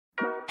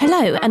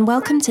Hello and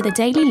welcome to the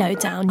Daily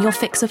Lowdown, your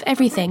fix of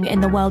everything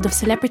in the world of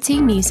celebrity,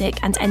 music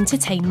and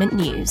entertainment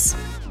news.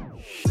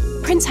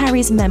 Prince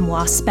Harry's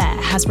memoir, Spare,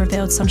 has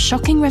revealed some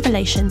shocking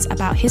revelations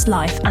about his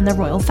life and the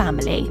royal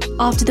family.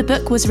 After the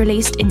book was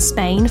released in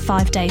Spain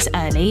 5 days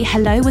early,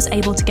 Hello was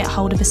able to get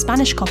hold of a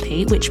Spanish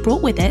copy which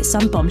brought with it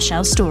some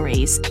bombshell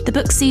stories. The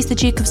book sees the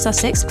Duke of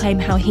Sussex claim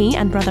how he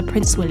and brother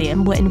Prince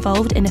William were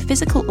involved in a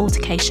physical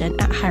altercation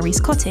at Harry's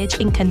cottage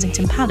in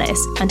Kensington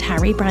Palace, and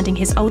Harry branding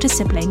his older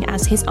sibling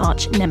as his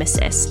arch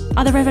nemesis.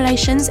 Other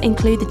revelations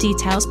include the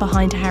details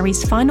behind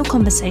Harry's final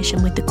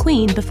conversation with the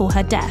Queen before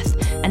her death,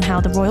 and how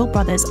the royal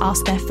brothers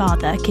asked their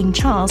father, King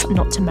Charles,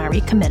 not to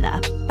marry Camilla.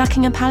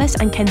 Buckingham Palace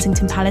and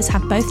Kensington Palace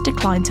have both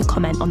declined to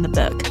comment on the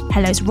book.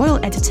 Hello's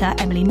royal editor,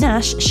 Emily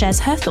Nash, shares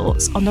her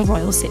thoughts on the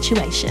royal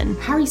situation.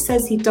 Harry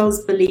says he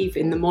does believe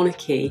in the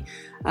monarchy.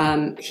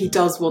 He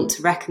does want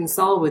to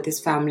reconcile with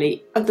his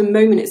family. At the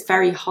moment, it's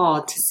very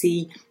hard to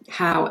see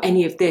how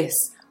any of this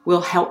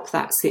will help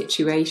that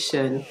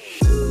situation.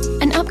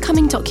 An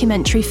upcoming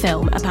documentary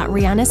film about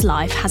Rihanna's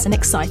life has an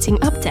exciting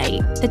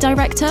update. The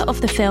director of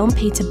the film,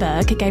 Peter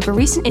Berg, gave a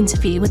recent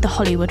interview with The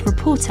Hollywood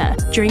Reporter,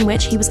 during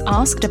which he was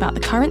asked about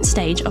the current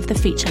stage of the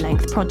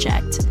feature-length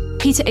project.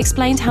 Peter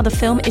explained how the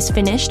film is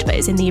finished but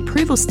is in the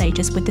approval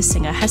stages with the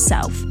singer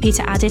herself.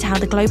 Peter added how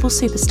the global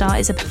superstar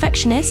is a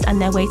perfectionist and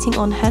they're waiting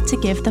on her to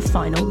give the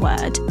final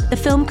word. The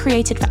film,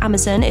 created for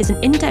Amazon, is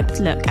an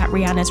in-depth look at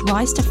Rihanna's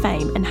rise to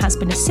fame and has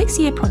been a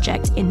 6-year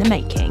project in the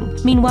making.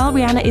 Meanwhile,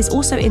 Rihanna is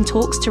also in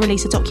talks to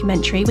release a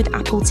documentary with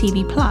Apple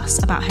TV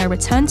Plus about her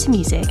return to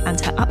music and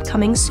her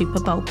upcoming Super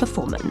Bowl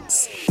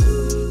performance.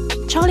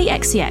 Charli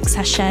XCX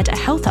has shared a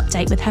health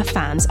update with her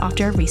fans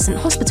after a recent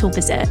hospital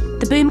visit.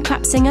 The boom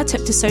clap singer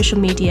took to social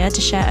media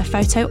to share a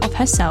photo of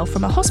herself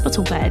from a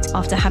hospital bed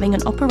after having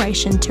an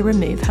operation to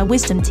remove her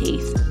wisdom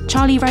teeth.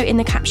 Charli wrote in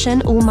the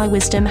caption, "All my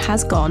wisdom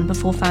has gone,"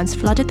 before fans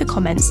flooded the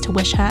comments to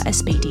wish her a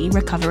speedy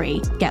recovery.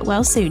 Get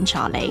well soon,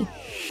 Charli.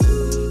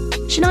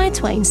 Shania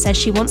Twain says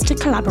she wants to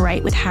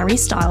collaborate with Harry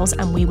Styles,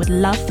 and we would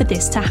love for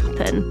this to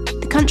happen.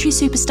 The country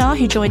superstar,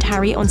 who joined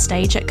Harry on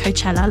stage at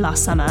Coachella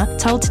last summer,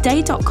 told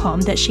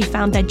Today.com that she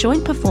found their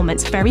joint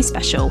performance very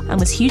special and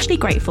was hugely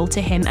grateful to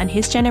him and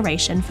his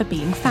generation for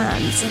being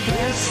fans.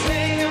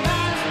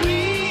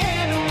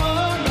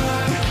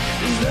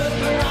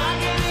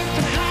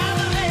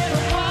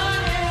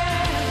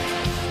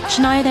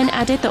 Shania then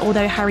added that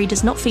although Harry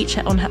does not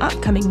feature on her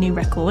upcoming new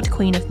record,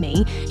 Queen of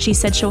Me, she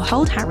said she'll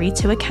hold Harry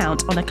to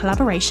account on a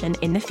collaboration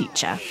in the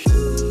future.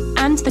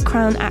 And the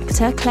Crown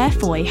actor Claire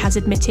Foy has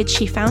admitted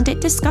she found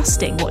it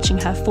disgusting watching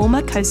her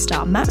former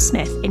co-star Matt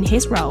Smith in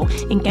his role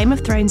in Game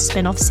of Thrones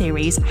spin-off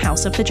series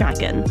House of the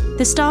Dragon.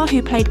 The star,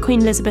 who played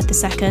Queen Elizabeth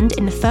II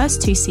in the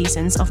first 2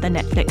 seasons of the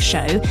Netflix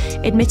show,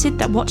 admitted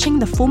that watching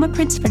the former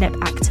Prince Philip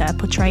actor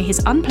portray his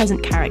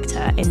unpleasant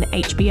character in the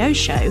HBO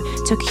show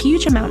took a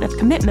huge amount of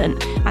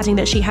commitment, adding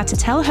that she had to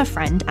tell her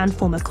friend and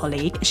former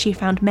colleague she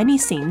found many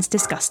scenes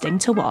disgusting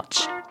to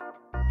watch.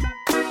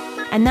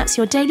 And that's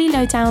your Daily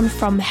Lowdown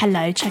from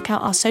Hello. Check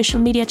out our social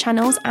media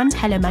channels and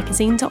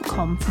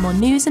hellomagazine.com for more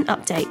news and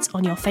updates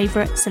on your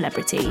favourite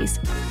celebrities.